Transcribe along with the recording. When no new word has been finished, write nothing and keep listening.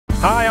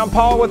Hi, I'm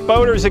Paul with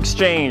Boaters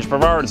Exchange,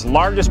 Brevard's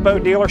largest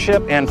boat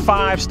dealership and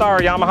 5-star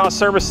Yamaha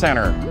service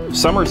center.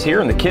 Summer's here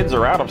and the kids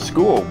are out of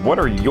school. What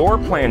are your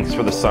plans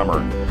for the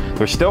summer?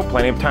 There's still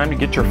plenty of time to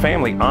get your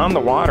family on the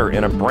water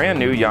in a brand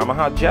new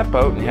Yamaha jet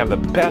boat and have the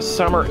best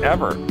summer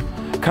ever.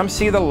 Come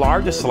see the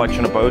largest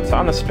selection of boats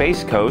on the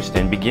Space Coast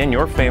and begin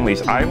your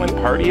family's island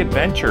party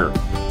adventure.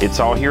 It's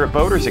all here at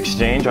Boaters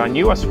Exchange on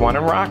US 1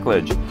 in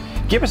Rockledge.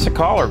 Give us a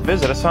call or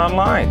visit us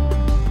online.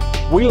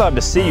 We love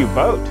to see you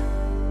boat.